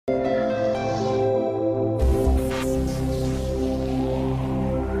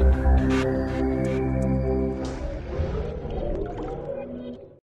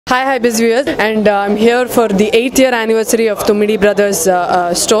Hi Biz viewers, and I'm here for the 8th year anniversary of Tummidi Brothers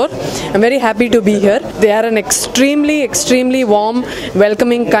store. I'm very happy to be here. They are an extremely warm,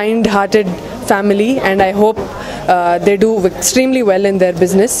 welcoming, kind-hearted family, and I hope they do extremely well in their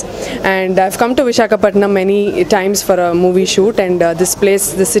business. And I've come to Visakhapatnam many times for a movie shoot, and this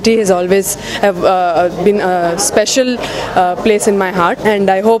city has always been a special place in my heart, and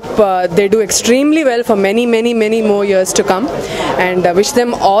I hope they do extremely well for many more years to come, and wish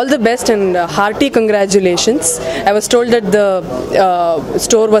them all the best and hearty congratulations. I was told that the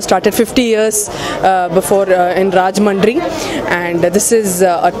store was started 50 years before in Rajmandri, and this is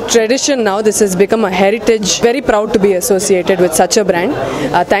a tradition now. This has become a heritage. Very proud to be associated with such a brand.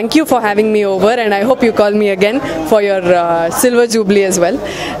 Thank you for having me over, and I hope you call me again for your Silver Jubilee as well.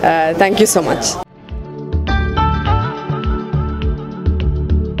 Thank you so much.